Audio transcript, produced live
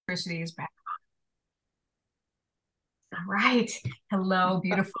Electricity is back. All right. Hello,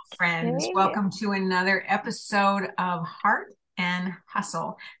 beautiful friends. Okay. Welcome to another episode of Heart and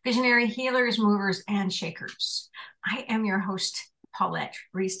Hustle, Visionary Healers, Movers, and Shakers. I am your host, Paulette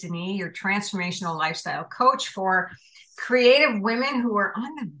Reese-Denis, your transformational lifestyle coach for creative women who are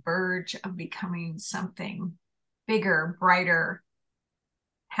on the verge of becoming something bigger, brighter,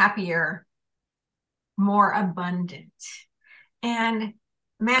 happier, more abundant. And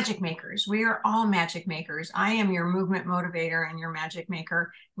magic makers. We are all magic makers. I am your movement motivator and your magic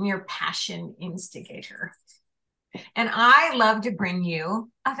maker and your passion instigator. And I love to bring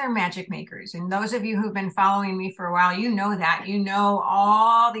you other magic makers. And those of you who've been following me for a while, you know that. You know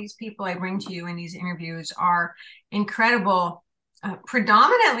all these people I bring to you in these interviews are incredible,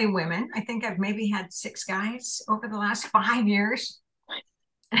 predominantly women. I think I've maybe had 6 guys over the last 5 years.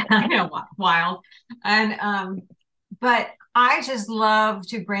 I know, wild. And but I just love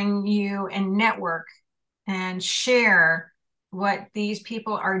to bring you and network and share what these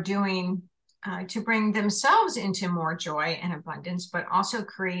people are doing to bring themselves into more joy and abundance, but also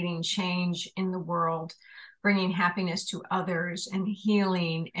creating change in the world, bringing happiness to others and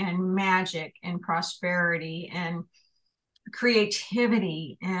healing and magic and prosperity and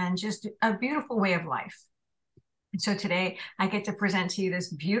creativity and just a beautiful way of life. And so today I get to present to you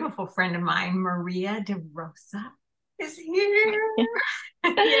this beautiful friend of mine, Maria DeRosa is here.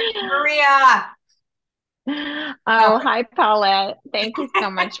 Yay, Maria. Oh, Welcome. hi, Paulette. Thank you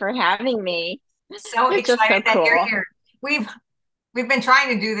so much for having me. So It's just so excited that you're cool. here. We've we've been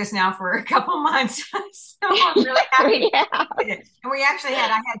trying to do this now for a couple months. So I'm really happy Yeah. we did it.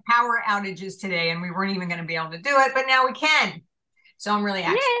 And I had power outages today and we weren't even going to be able to do it, but now we can. So I'm really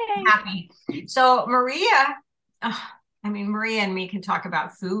actually Yay. happy. So Maria, Maria and me can talk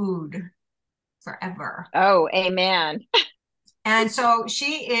about food forever. Oh, amen. And so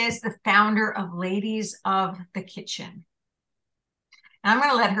she is the founder of Ladies of the Kitchen. And I'm going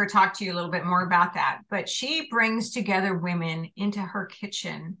to let her talk to you a little bit more about that. But she brings together women into her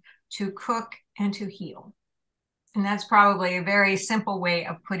kitchen to cook and to heal. And that's probably a very simple way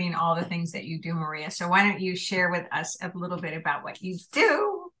of putting all the things that you do, Maria. So why don't you share with us a little bit about what you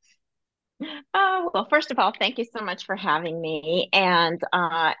do? Oh, well, first of all, thank you so much for having me. And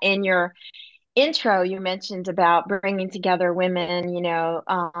in your intro, you mentioned about bringing together women,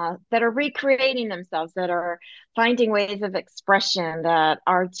 that are recreating themselves, that are finding ways of expression that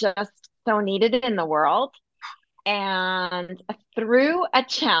are just so needed in the world. And through a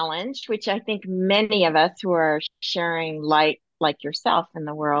challenge, which I think many of us who are sharing light like yourself in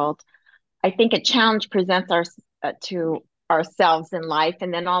the world, I think a challenge presents to ourselves in life.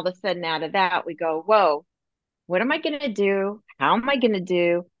 And then all of a sudden, out of that, we go, whoa, what am I going to do? How am I going to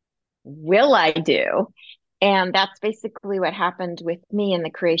do? Will I do? And that's basically what happened with me in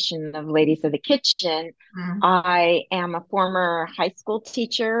the creation of Ladies of the Kitchen. Mm. I am a former high school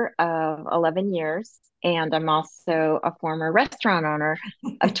teacher of 11 years, and I'm also a former restaurant owner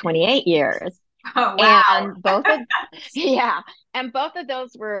of 28 years. Oh, wow. And yeah, and both of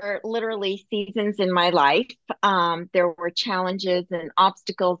those were literally seasons in my life. There were challenges and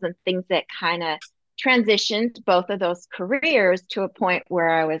obstacles and things that kind of transitioned both of those careers to a point where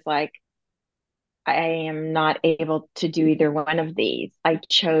I was like, I am not able to do either one of these. I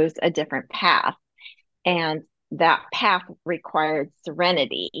chose a different path, and that path required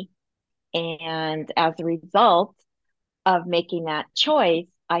serenity. And as a result of making that choice,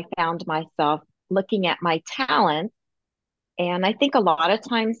 I found myself looking at my talents. And I think a lot of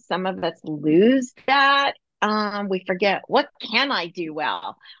times some of us lose that. We forget, what can I do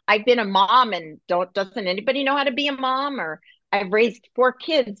well? I've been a mom, and doesn't anybody know how to be a mom? Or I've raised 4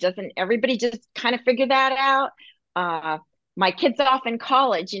 kids. Doesn't everybody just kind of figure that out? Uh, my kids off in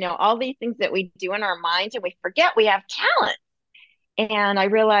college, all these things that we do in our minds, and we forget we have talent. And I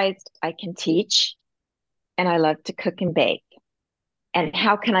realized I can teach, and I love to cook and bake. And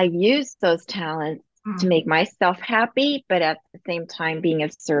how can I use those talents to Mm. make myself happy, but at the same time being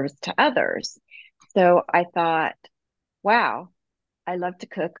of service to others? So I thought, wow, I love to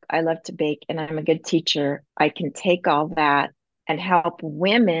cook, I love to bake, and I'm a good teacher. I can take all that and help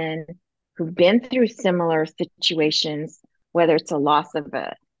women who've been through similar situations, whether it's a loss of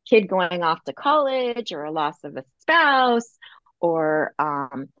a kid going off to college, or a loss of a spouse, or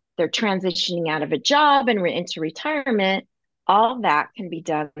they're transitioning out of a job and into retirement. All that can be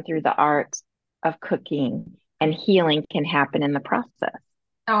done through the art of cooking, and healing can happen in the process.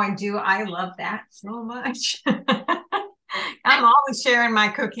 Oh, I do. I love that so much. I'm always sharing my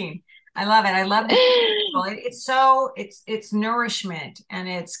cooking. I love it. I love to feed people. It's nourishment and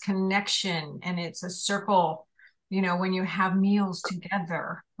it's connection and it's a circle when you have meals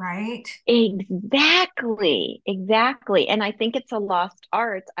together, right? Exactly, exactly. And I think it's a lost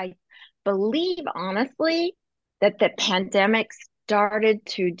art. I believe, honestly, that the pandemic started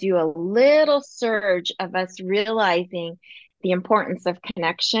to do a little surge of us realizing the importance of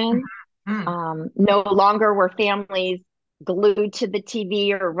connection. Mm. No longer were families glued to the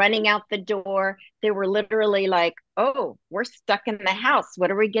TV or running out the door. They were literally like, oh, we're stuck in the house.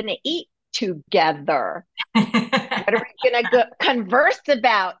 What are we going to eat together? What are we going to converse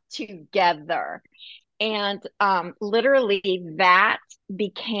about together? And literally that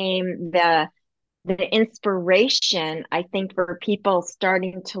became the inspiration, I think, for people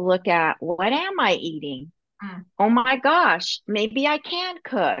starting to look at, what am I eating? Mm. Oh my gosh, maybe I can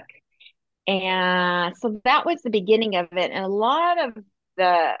cook. And so that was the beginning of it. And a lot of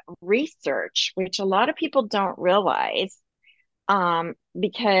the research, which a lot of people don't realize,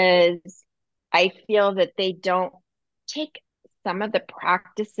 because I feel that they don't take some of the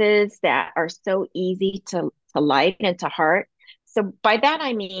practices that are so easy to light and to heart. So by that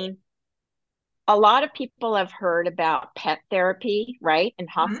I mean a lot of people have heard about pet therapy, right? In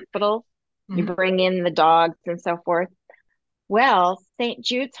Mhm. hospitals, you Mhm. bring in the dogs and so forth. Well, St.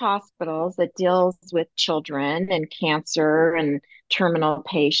 Jude's Hospitals that deals with children and cancer and terminal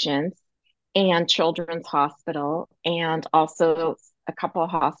patients, and Children's Hospital, and also a couple of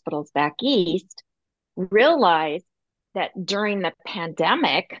hospitals back east, realized that during the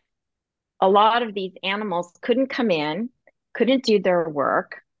pandemic, a lot of these animals couldn't come in, couldn't do their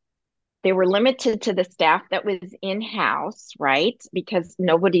work. They were limited to the staff that was in house, right? Because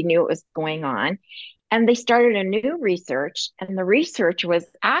nobody knew what was going on. And they started a new research, and the research was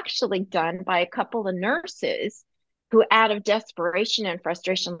actually done by a couple of nurses who, out of desperation and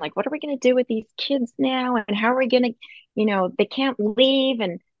frustration, like, what are we going to do with these kids now? And how are we going to, they can't leave,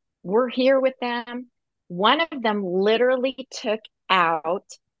 and we're here with them. One of them literally took out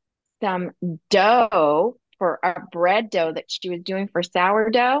some dough for a bread dough that she was doing for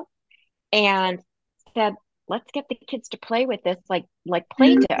sourdough and said, let's get the kids to play with this like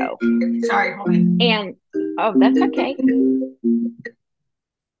Play-Doh. Sorry, hold on. And oh, that's okay.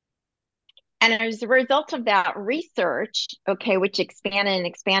 And as a result of that research, okay, which expanded and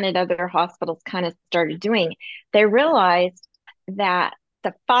expanded, other hospitals kind of started doing, they realized that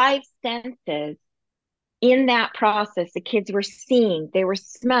the five senses in that process, the kids were seeing, they were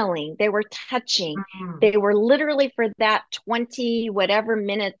smelling, they were touching, Mm. they were literally, for that 20 whatever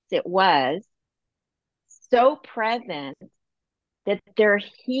minutes it was, so present that their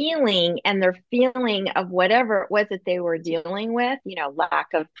healing and their feeling of whatever it was that they were dealing with, lack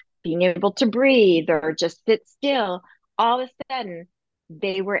of being able to breathe or just sit still, all of a sudden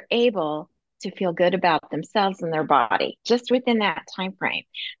they were able to feel good about themselves and their body just within that time frame.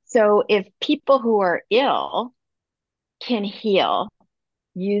 So if people who are ill can heal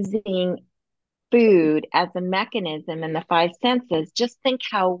using food as a mechanism in the five senses, just think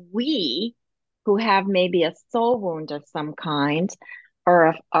how we who have maybe a soul wound of some kind,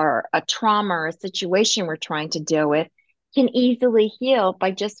 or a trauma or a situation we're trying to deal with, can easily heal by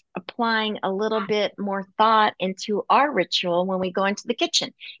just applying a little bit more thought into our ritual when we go into the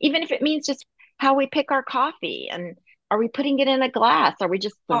kitchen, even if it means just how we pick our coffee. And are we putting it in a glass? Are we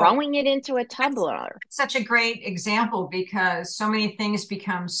just Oh, throwing it into a tumbler? such a great example because so many things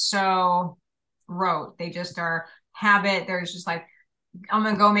become so rote. They just are habit. There's just like, I'm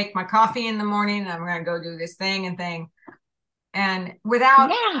going to go make my coffee in the morning and I'm going to go do this thing and thing. And without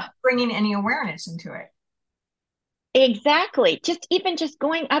Yeah. bringing any awareness into it. Exactly. Just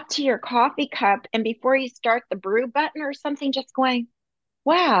going up to your coffee cup and before you start the brew button or something, just going,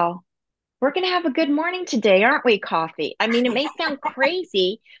 wow, we're going to have a good morning today, aren't we, coffee? I mean, it may sound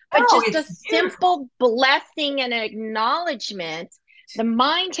crazy, but Oh, just a it's beautiful. simple blessing and acknowledgement. The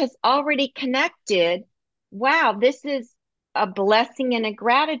mind has already connected. Wow, this is a blessing and a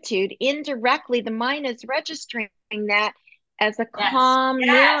gratitude. Indirectly, the mind is registering that as a Yes. calm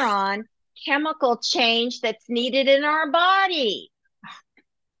Yes. neuron chemical change that's needed in our body.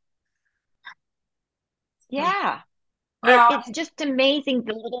 Yeah. Well, It's just amazing,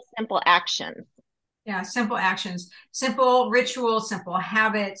 the little simple actions. yeah, simple actions, simple rituals, simple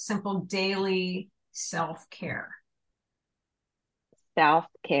habits, simple daily self-care.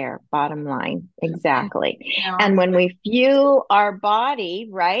 Self-care, bottom line. And, Exactly. you know, And when we fuel our body,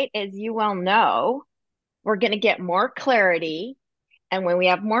 right, as you well know, we're going to get more clarity. And when we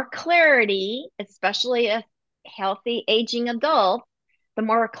have more clarity, especially a healthy aging adult, the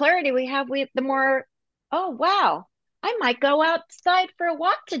more clarity we have, the more, oh, wow, I might go outside for a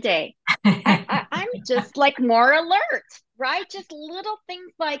walk today. I'm just like more alert, right? Just little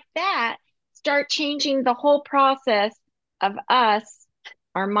things like that start changing the whole process of us,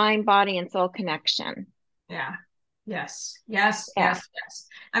 our mind, body, and soul connection. Yeah. Yes. Yes. Yeah, Yes. Yes.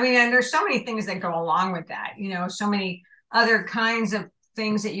 I mean, and there's so many things that go along with that, so many other kinds of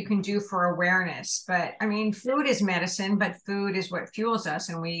things that you can do for awareness. But I mean, food is medicine, but food is what fuels us,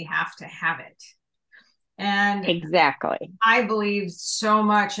 and we have to have it. And exactly. I believe so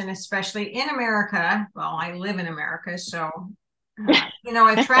much, and especially in America. Well, I live in America, so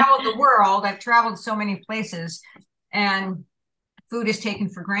I've traveled the world. I've traveled so many places, and food is taken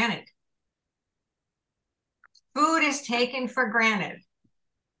for granted. Food is taken for granted.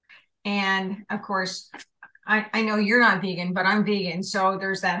 And of course, I know you're not vegan, but I'm vegan. So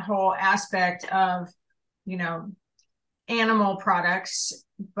there's that whole aspect of, you know, animal products,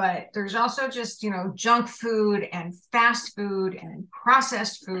 but there's also just, junk food and fast food and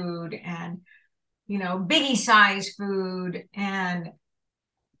processed food and, biggie size food. And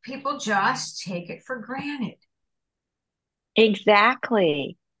people just take it for granted.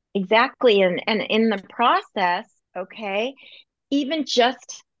 Exactly. Exactly. And in the process, okay, even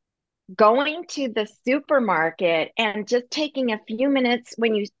just going to the supermarket and just taking a few minutes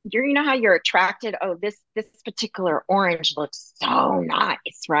when you know how you're attracted, oh, this particular orange looks so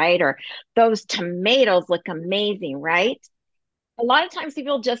nice, right? Or those tomatoes look amazing, right? A lot of times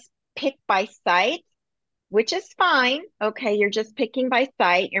people just pick by sight, which is fine. Okay, you're just picking by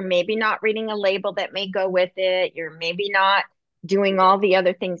sight. You're maybe not reading a label that may go with it. You're maybe not doing all the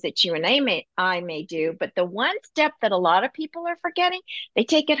other things that you and I may do. But the one step that a lot of people are forgetting, they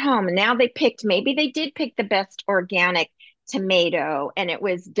take it home. And now maybe they did pick the best organic tomato and it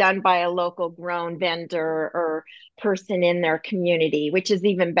was done by a local grown vendor or person in their community, which is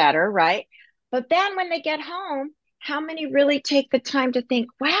even better, right? But then when they get home, how many really take the time to think,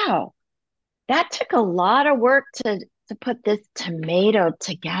 wow, that took a lot of work to put this tomato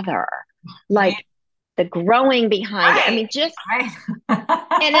together. Man, Like the growing behind it. I right, mean, just right.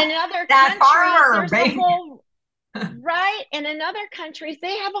 and in other That countries, farmer, there's a baby. whole right. And in other countries,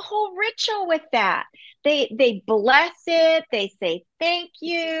 they have a whole ritual with that. They bless it, they say thank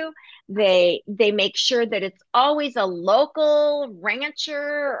you, they make sure that it's always a local rancher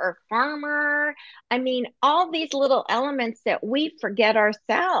or farmer. I mean, all these little elements that we forget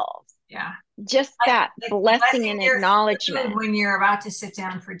ourselves. Yeah. Just that Like blessing blessing and your food acknowledgement. when you're about to sit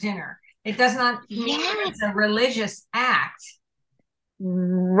down for dinner. It does not mean that Yeah, it's a religious act.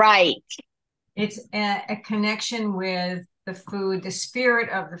 right. It's a connection with the food, the spirit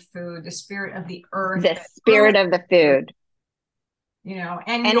of the food, the spirit of the earth The that grew spirit of the food, food.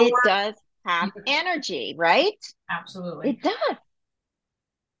 and And it does have energy, right? absolutely. It does.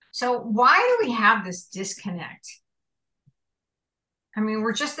 So why do we have this disconnect? I mean,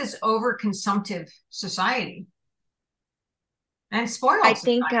 we're just this over-consumptive society and I spoiled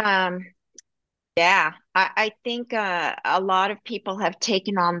think, society. yeah, I think a lot of people have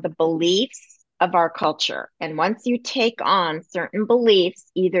taken on the beliefs of our culture. And once you take on certain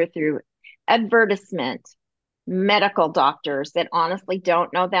beliefs, either through advertisement, medical doctors that honestly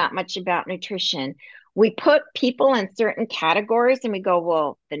don't know that much about nutrition, we put people in certain categories and we go,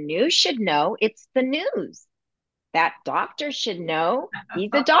 well, the news should know it's the news. That doctor should know he's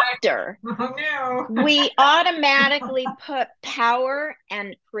a doctor. Oh no. We automatically put power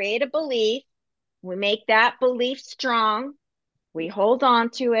and create a belief. We make that belief strong. We hold on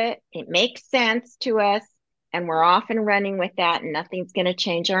to it. It makes sense to us. And we're off and running with that, and nothing's going to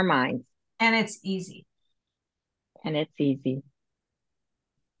change our minds. And it's easy. And it's easy.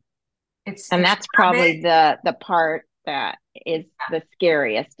 And It's that's habit, probably the part that is the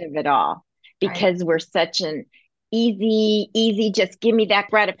scariest of it all, right? because we're such an easy, just give me that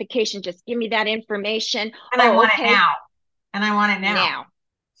gratification, just give me that information. And I Oh, want it okay, now. And I want it now. now.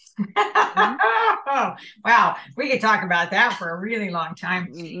 Mhm. Oh, wow. We could talk about that for a really long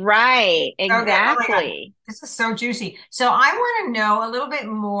time. Right, So good. Oh my God. exactly. This is so juicy. So I want to know a little bit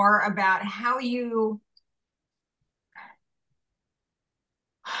more about how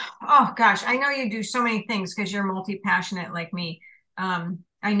oh gosh, I know you do so many things because you're multi-passionate like me.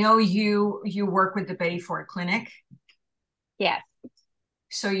 I know you work with the Betty Ford Clinic. Yes.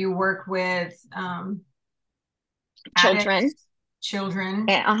 So you work with Children, addicts, children.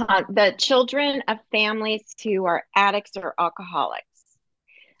 the children of families who are addicts or alcoholics.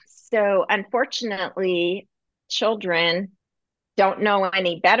 So unfortunately, children don't know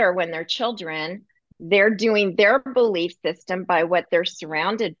any better when they're children. They're doing their belief system by what they're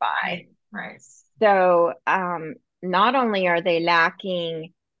surrounded by. Right, right. So not only are they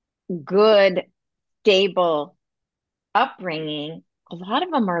lacking good, stable upbringing, a lot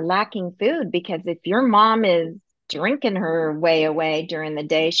of them are lacking food because if your mom is drinking her way away during the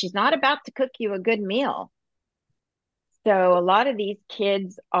day. She's not about to cook you a good meal. So a lot of these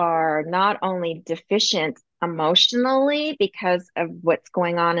kids are not only deficient emotionally because of what's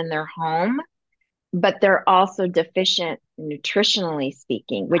going on in their home, but they're also deficient nutritionally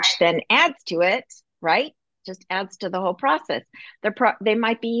speaking, which then adds to it, right? Just adds to the whole process. They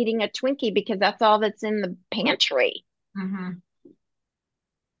might be eating a Twinkie because that's all that's in the pantry. Mm-hmm.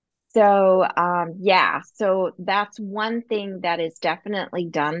 So, yeah, so that's one thing that is definitely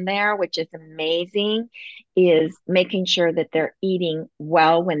done there, which is amazing, is making sure that they're eating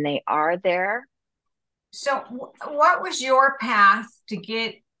well when they are there. So, what was your path to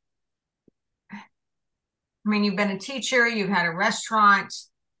get? I mean, you've been a teacher, you've had a restaurant,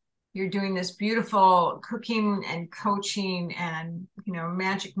 you're doing this beautiful cooking and coaching and,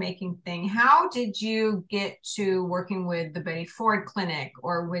 magic making thing. How did you get to working with the Betty Ford Clinic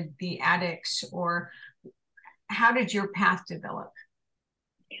or with the addicts, or how did your path develop?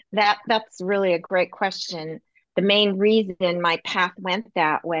 That's really a great question. The main reason my path went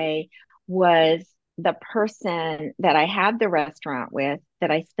that way was the person that I had the restaurant with,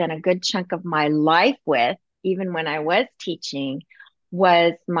 that I spent a good chunk of my life with, even when I was teaching,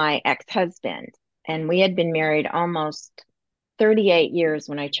 was my ex-husband. And we had been married almost 38 years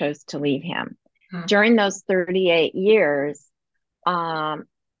when I chose to leave him. Hmm. During those 38 years, I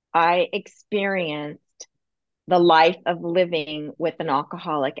experienced the life of living with an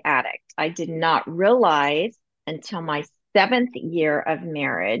alcoholic addict. I did not realize until my 7th year of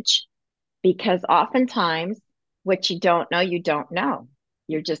marriage, because oftentimes what you don't know, you don't know.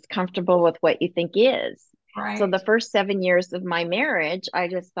 You're just comfortable with what you think is. Right. So the first 7 years of my marriage, I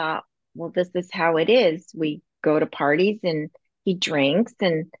just thought, well, this is how it is. We go to parties and he drinks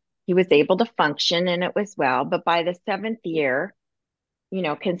and he was able to function and it was well. But by the 7th year,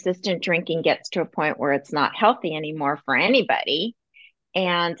 consistent drinking gets to a point where it's not healthy anymore for anybody.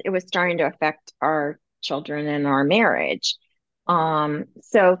 And it was starting to affect our children and our marriage.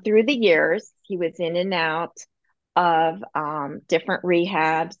 So through the years, he was in and out of different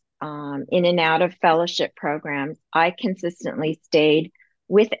rehabs, in and out of fellowship programs. I consistently stayed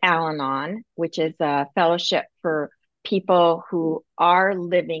with Al Anon, which is a fellowship for people who are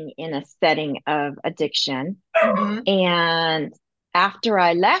living in a setting of addiction. Mm-hmm. And after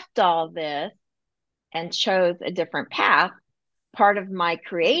I left all this and chose a different path, part of my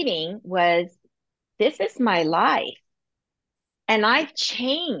creating was, this is my life. And I've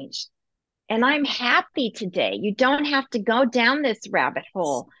changed and I'm happy today. You don't have to go down this rabbit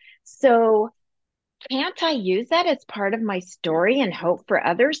hole. So, can't I use that as part of my story and hope for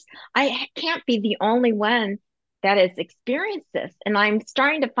others? I can't be the only one that has experienced this. And I'm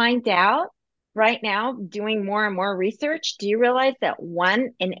starting to find out right now, doing more and more research. Do you realize that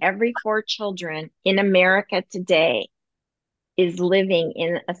 1 in every 4 children in America today is living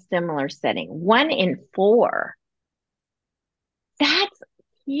in a similar setting? 1 in 4. That's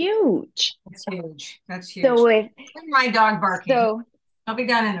huge. That's huge. That's huge. So if my dog barking. So I'll be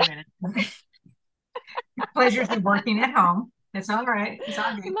done in a minute. Pleasures of working at home. It's all right. It's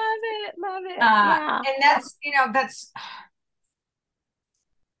all good. Love it. Yeah. And that's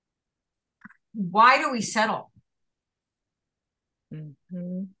why do we settle?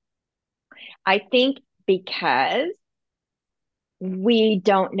 Mm-hmm. I think because we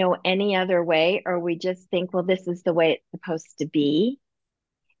don't know any other way, or we just think, well, this is the way it's supposed to be.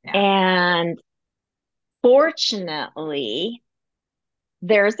 Yeah. And fortunately,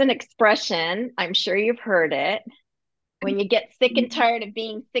 there's an expression, I'm sure you've heard it. When you get sick and tired of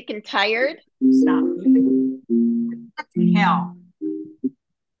being sick and tired, stop. Hell.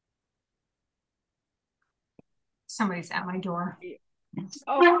 Somebody's at my door.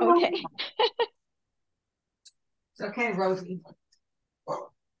 Oh, okay. It's okay, Rosie.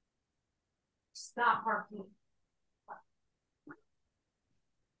 Stop barking.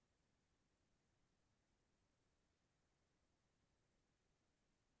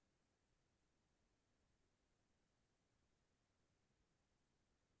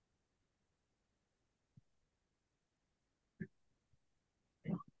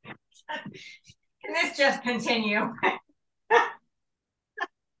 Can this just continue?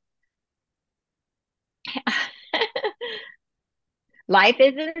 Life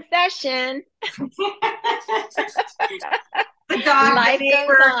is in session. The dog, life the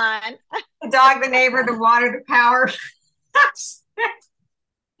neighbor, goes on. The dog, the neighbor, the water, the power.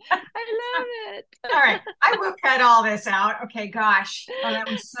 I love it. All right. I will cut all this out. Okay, gosh. Oh, that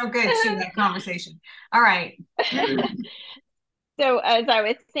was so good too, that conversation. All right. So as I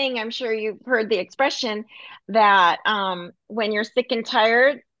was saying, I'm sure you've heard the expression that when you're sick and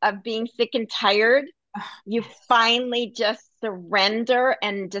tired of being sick and tired, You finally just surrender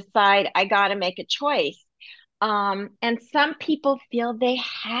and decide, I got to make a choice. And some people feel they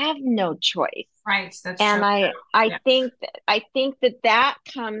have no choice. Right. That's so And I, true. I Yeah. think, I think that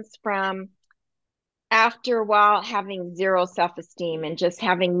comes from after a while having zero self-esteem and just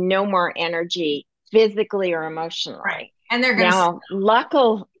having no more energy physically or Right. emotionally. And they're going to, Now,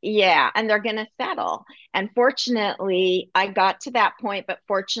 luckily, yeah, and they're going to settle. And fortunately, I got to that point, but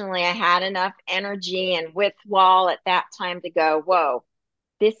fortunately, I had enough energy and withdrawal at that time to go, whoa,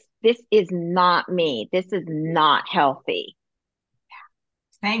 this is not me. This is not healthy.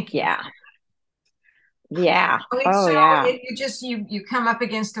 thank you. Yeah. Yeah. It's Oh, so yeah. you just you come up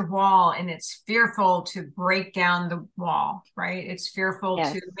against a wall and it's fearful to break down the wall, right? It's fearful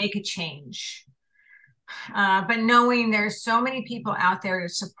Yes. to make a change. But knowing there's so many people out there to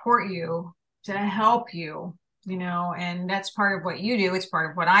support you, to help you, and that's part of what you do. It's part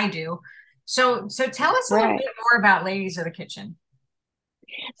of what I do. So tell us a little Right. bit more about Ladies of the Kitchen.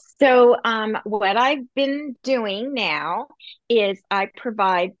 So, what I've been doing now is I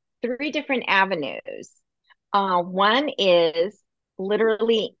provide three different avenues. One is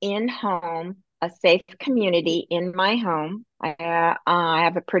literally in home, a safe community in my home. I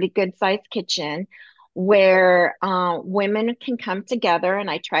have a pretty good sized kitchen where women can come together, and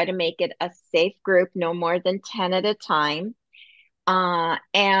I try to make it a safe group, no more than 10 at a time.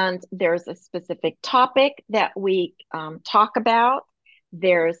 And there's a specific topic that we talk about.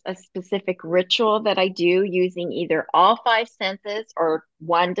 There's a specific ritual that I do using either all five senses or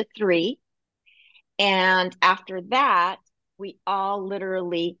one to three. And after that, we all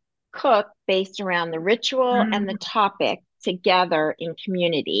literally cook based around the ritual and the Mhm. topic together in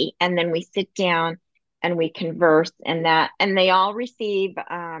community. And then we sit down and we converse, and they all receive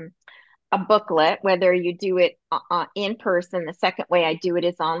a booklet, whether you do it in person. The second way I do it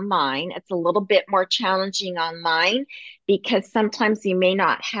is online. It's a little bit more challenging online because sometimes you may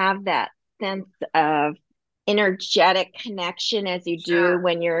not have that sense of energetic connection as you do Sure.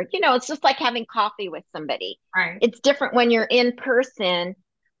 when it's just like having coffee with somebody. Right. It's different when you're in person,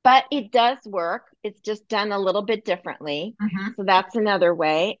 but it does work. It's just done a little bit differently. Hmm. So that's another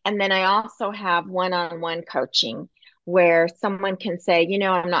way. And then I also have one-on-one coaching where someone can say,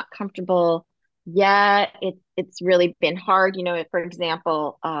 I'm not comfortable yet. It's really been hard. For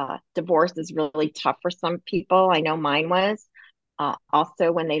example, divorce is really tough for some people. I know mine was.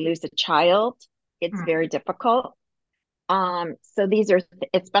 Also, when they lose a child, it's very difficult. So these are,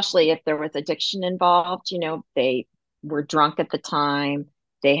 especially if there was addiction involved, they were drunk at the time,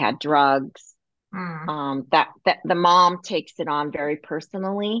 they had drugs, Mm. that the mom takes it on very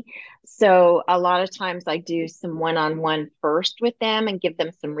personally. So a lot of times I do some one-on-one first with them and give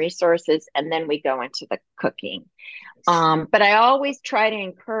them some resources, and then we go into the cooking. But I always try to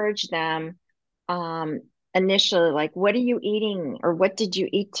encourage them um, initially, like, what are you eating, or what did you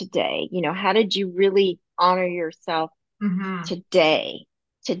eat today? How did you really honor yourself Hmm. today?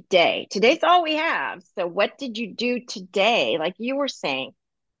 Today's all we have. So what did you do today? Like you were saying,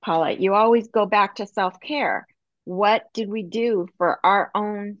 Paula, you always go back to self-care. What did we do for our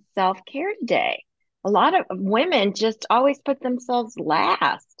own self-care today? A lot of women just always put themselves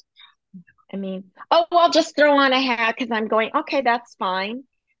last. I mean, oh, well, I'll just throw on a hat because I'm going, okay, that's fine.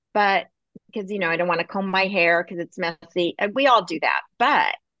 But because, I don't want to comb my hair because it's messy. We all do that.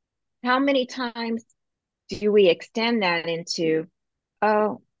 But how many times do we extend that into,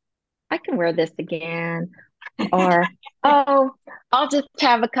 oh, I can wear this again? Or, oh, I'll just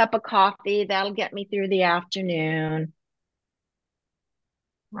have a cup of coffee. That'll get me through the afternoon.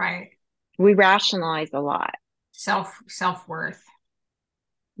 Right. We rationalize a lot. Self-worth.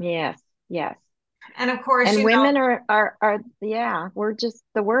 Yes, yes. And of course, And women yeah, we're just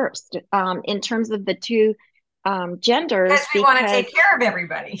the worst in terms of the two because genders we want to because take care of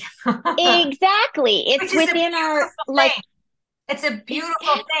everybody. exactly, it's Which is a within our beautiful like thing. It's a beautiful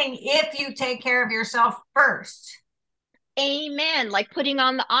exact thing if you take care of yourself first. amen, like putting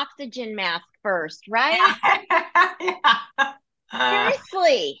on the oxygen mask first, right? Yeah. Uh,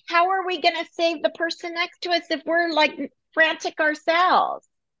 Seriously, how are we going to save the person next to us if we're like frantic ourselves?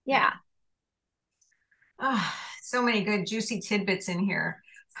 yeah. Yeah. Oh, so many good juicy tidbits in here.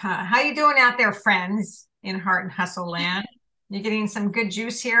 How you doing out there, friends in Heart and Hustle Land? You're getting some good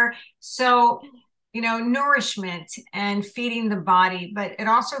juice here. So, nourishment and feeding the body, but it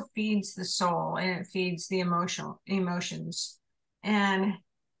also feeds the soul and it feeds the emotions. And,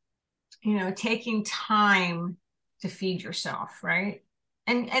 taking time to feed yourself, right?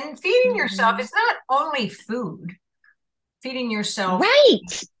 And feeding yourself Mhm. is not only food. feeding yourself,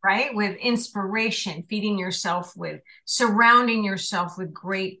 Right. right, with inspiration, feeding yourself with surrounding yourself with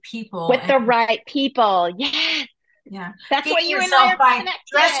great people, With and the right people. Yes. yeah, That's why feeding you and I yourself are by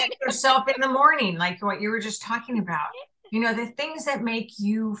dressing connected. yourself in the morning, like what you were just talking about. The things that make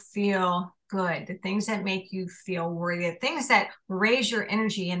you feel good, the things that make you feel worthy, the things that raise your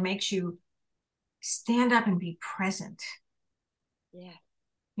energy and makes you stand up and be present. Yeah.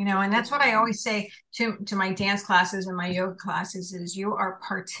 And that's what I Definitely. always say to my dance classes and my yoga classes is you are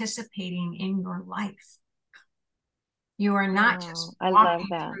participating in your life. You are not Oh, just I love walking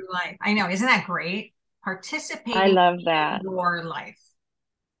that. through life. I know, isn't that great? I Participating love in that. your life,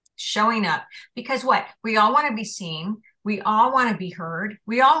 showing up. Because what? We all want to be seen. We all want to be heard.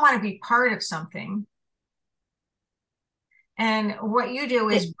 We all want to be part of something. And what you do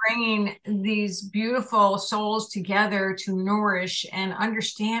Th- is bringing these beautiful souls together to nourish and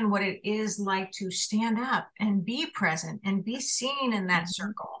understand what it is like to stand up and be present and be seen in that Mhm.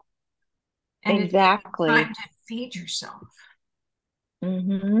 circle and to take time Exactly. to feed yourself.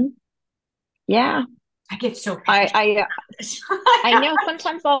 Yeah. I get so I, passionate I about this. I know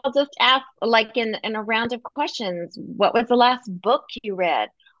sometimes I'll just ask, like in a round of questions, what was the last book you read?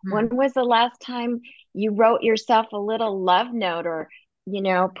 When Hmm. was the last time you wrote yourself a little love note or,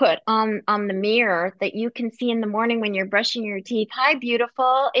 put on the mirror that you can see in the morning when you're brushing your teeth? Hi,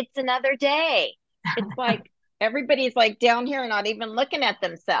 beautiful. It's another day. It's like everybody's like down here not even looking at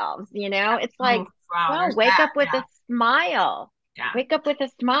themselves, It's Oh, like, wow, no, there's wake that. up with a smile. Yeah. Wake up with a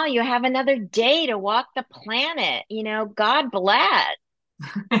smile. You have another day to walk the planet. God bless.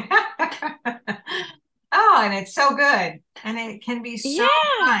 Yeah. Oh, and it's so good. And it can be so Yeah.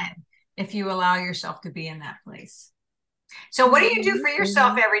 fun if you allow yourself to be in that place. So, what do you do hmm for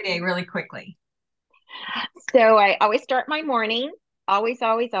yourself hmm every day, really quickly? So I always start my morning, always,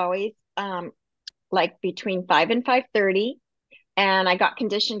 always, always, like between 5 and 5:30. And I got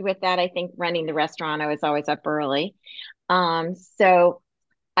conditioned with that. I think running the restaurant, I was always up early. So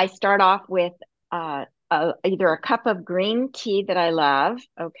I start off with either a cup of green tea that I love,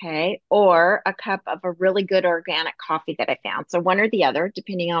 okay, or a cup of a really good organic coffee that I found. So one or the other,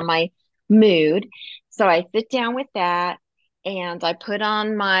 depending on my mood. So I sit down with that and I put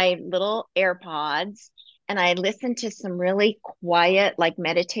on my little AirPods and I listen to some really quiet, like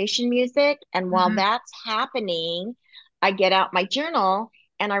meditation music. And while Mhm. that's happening, I get out my journal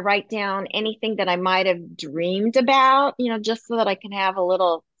and I write down anything that I might have dreamed about, just so that I can have a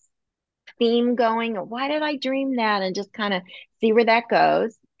little theme going. Why did I dream that? And just kind of see where that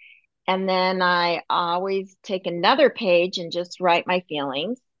goes. And then I always take another page and just write my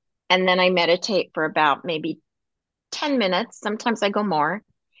feelings. And then I meditate for about maybe 10 minutes. Sometimes I go more.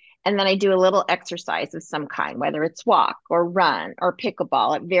 And then I do a little exercise of some kind, whether it's walk or run or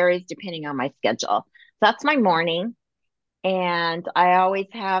pickleball. It varies depending on my schedule. So that's my morning. And I always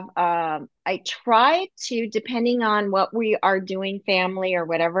have, I try to, depending on what we are doing, family or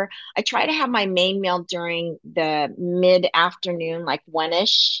whatever, I try to have my main meal during the mid afternoon, like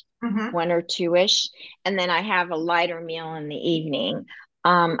one-ish, Mhm. 1 or 2-ish. And then I have a lighter meal in the evening.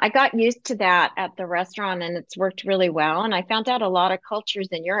 I got used to that at the restaurant and it's worked really well. And I found out a lot of cultures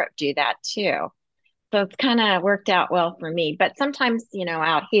in Europe do that too. So it's kind of worked out well for me. But sometimes,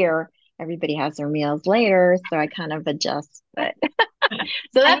 out here, everybody has their meals later. So I kind of adjust. But so And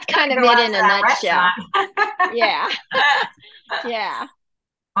you that's got kind to of go it out in to a that nutshell. restaurant. Yeah. Yeah.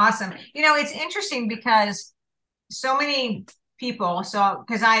 Awesome. It's interesting because so many people, so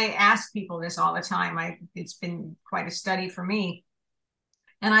because I ask people this all the time, it's been quite a study for me.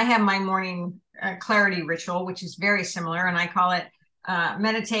 And I have my morning clarity ritual, which is very similar, and I call it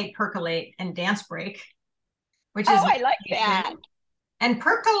meditate, percolate, and dance break, which is Oh, I like that. meditation. And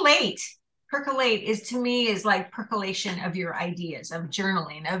percolate is to me is like percolation of your ideas, of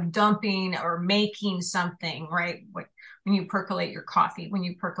journaling, of dumping or making something, right? When you percolate your coffee, when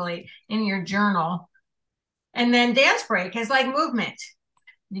you percolate in your journal. And then dance break is like movement.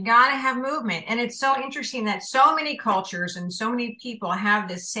 You got to have movement. And it's so interesting that so many cultures and so many people have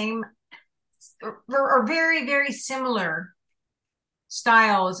this same or very, very similar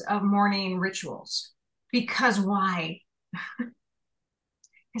styles of morning rituals. Because why?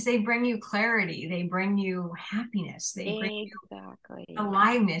 Because they bring you clarity, they bring you happiness, they bring you Exactly.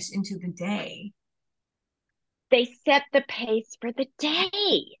 aliveness into the day. They set the pace for the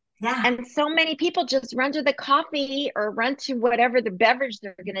day. Yeah. And so many people just run to the coffee or run to whatever the beverage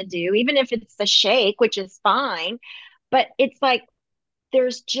they're going to do, even if it's the shake, which is fine. But it's like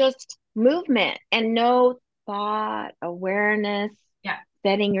there's just movement and no thought, awareness, Yeah.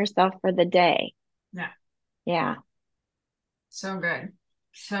 setting yourself for the day. Yeah. Yeah. So good.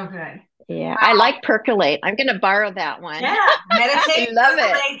 So good. Yeah, I Wow. like percolate. I'm going to borrow that one. Yeah. I Meditate, love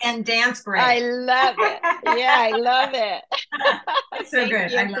it. percolate, and dance I break. love it. Yeah, I love it. It's so Thank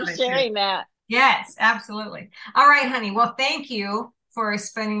good. I you for love it too. sharing that. Yes, absolutely. All right, honey. Well, thank you for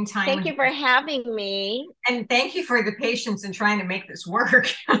spending time Thank with you for me. having me. And thank you for the patience in trying to make this work.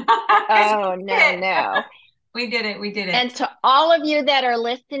 'Cause Oh, we no, did it. no. We did it. We did And it. to all of you that are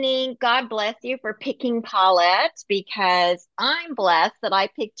listening, God bless you for picking Paulette because I'm blessed that I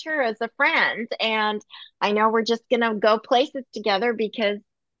picked her as a friend. And I know we're just going to go places together because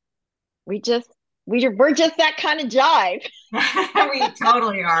we just, we're just that kind of jive. We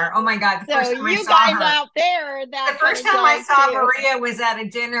totally are. Oh my God. The So first time I you saw guys her, out there are the that kind first of time I jive saw too. Maria was at a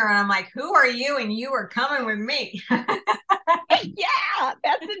dinner, and I'm like, "Who are you?" And you were coming with me. Yeah,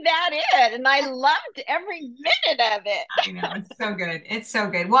 that's about it. And I loved every minute of it. I know it's so good. It's so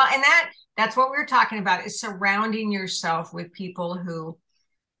good. Well, and that's what we were talking about is surrounding yourself with people who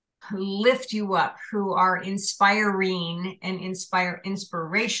lift you up, who are inspiring and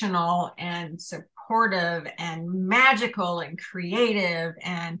inspirational and supportive and magical and creative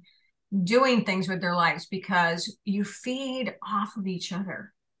and doing things with their lives because you feed off of each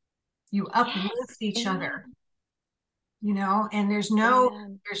other. You Yes. uplift each other, Amen. and Amen.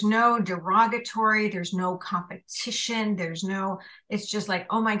 there's no derogatory, there's no competition, it's just like,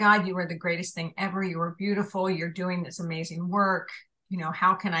 oh my God, you are the greatest thing ever, you are beautiful, you're doing this amazing work,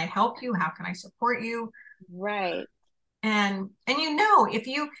 how can I help you, how can I support you? Right. And if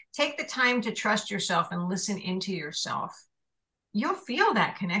you take the time to trust yourself and listen into yourself, you'll feel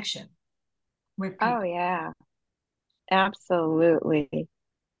that connection with Oh, people. yeah. Absolutely.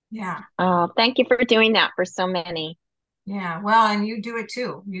 Yeah. Oh, thank you for doing that for so many. Yeah, well, and you do it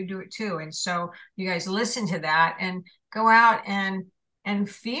too. You do it too. And so you guys listen to that and go out and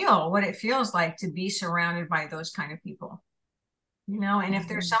feel what it feels like to be surrounded by those kind of people. And if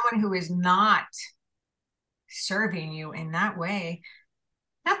there's Mhm. someone who is not serving you in that way,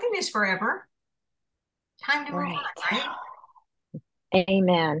 nothing is forever. Time to move Right. on, right?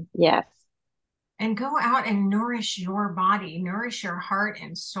 Amen. Yes. And go out and nourish your body, nourish your heart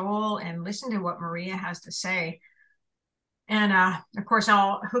and soul, and listen to what Maria has to say. And of course,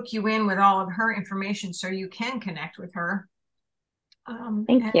 I'll hook you in with all of her information so you can connect with her. Thank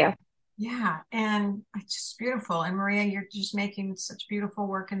And you. yeah, and it's just beautiful. And Maria, you're just making such beautiful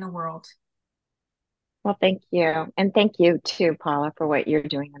work in the world. Well, thank you. And thank you too, Paula, for what you're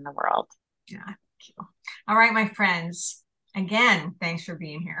doing in the world. Yeah. Thank you. All right, my friends. Again, thanks for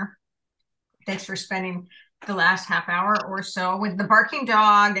being here. Thanks for spending the last half hour or so with the barking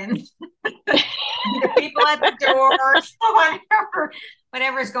dog and the people at the door,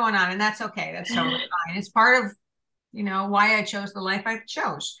 whatever's going on. And that's okay. That's totally fine. It's part of, why I chose the life I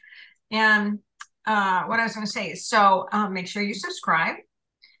chose. And what I was going to say is, so make sure you subscribe.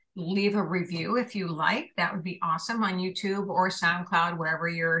 Leave a review if you like. That would be awesome on YouTube or SoundCloud, wherever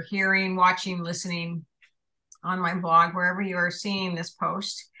you're hearing, watching, listening, on my blog, wherever you are seeing this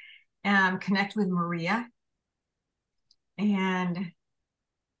post. Connect with Maria. And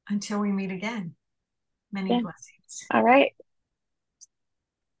until we meet again, many Yeah. blessings. All right.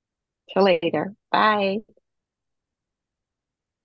 Till later. Bye.